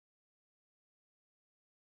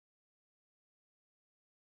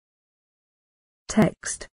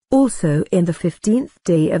Text. Also in the 15th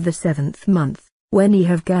day of the 7th month, when ye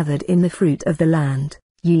have gathered in the fruit of the land,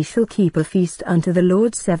 ye shall keep a feast unto the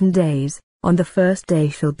Lord 7 days. On the first day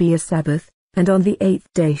shall be a Sabbath, and on the 8th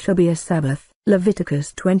day shall be a Sabbath.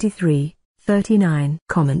 Leviticus 23:39.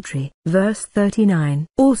 Commentary. Verse 39.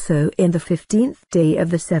 Also in the 15th day of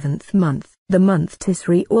the 7th month, the month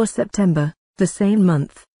Tisri or September, the same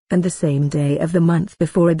month, and the same day of the month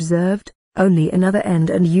before observed, only another end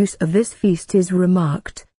and use of this feast is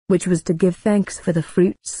remarked, which was to give thanks for the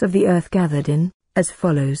fruits of the earth gathered in, as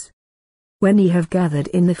follows. When ye have gathered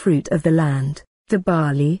in the fruit of the land, the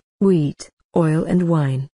barley, wheat, oil and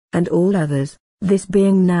wine, and all others, this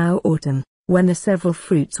being now autumn, when the several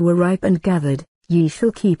fruits were ripe and gathered, ye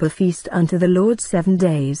shall keep a feast unto the Lord 7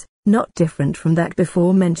 days, not different from that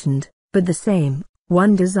before mentioned, but the same,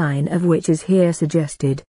 one design of which is here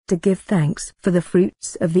suggested, to give thanks for the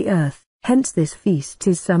fruits of the earth. Hence this feast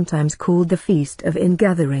is sometimes called the Feast of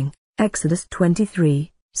Ingathering, Exodus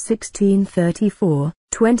 23:16-34,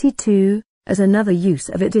 22, as another use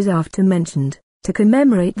of it is after mentioned, to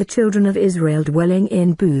commemorate the children of Israel dwelling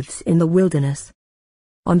in booths in the wilderness.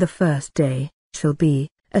 On the first day shall be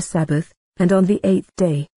a Sabbath, and on the 8th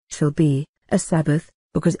day shall be a Sabbath,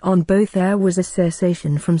 because on both there was a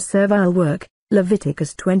cessation from servile work.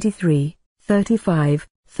 Leviticus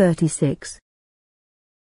 23:35-36.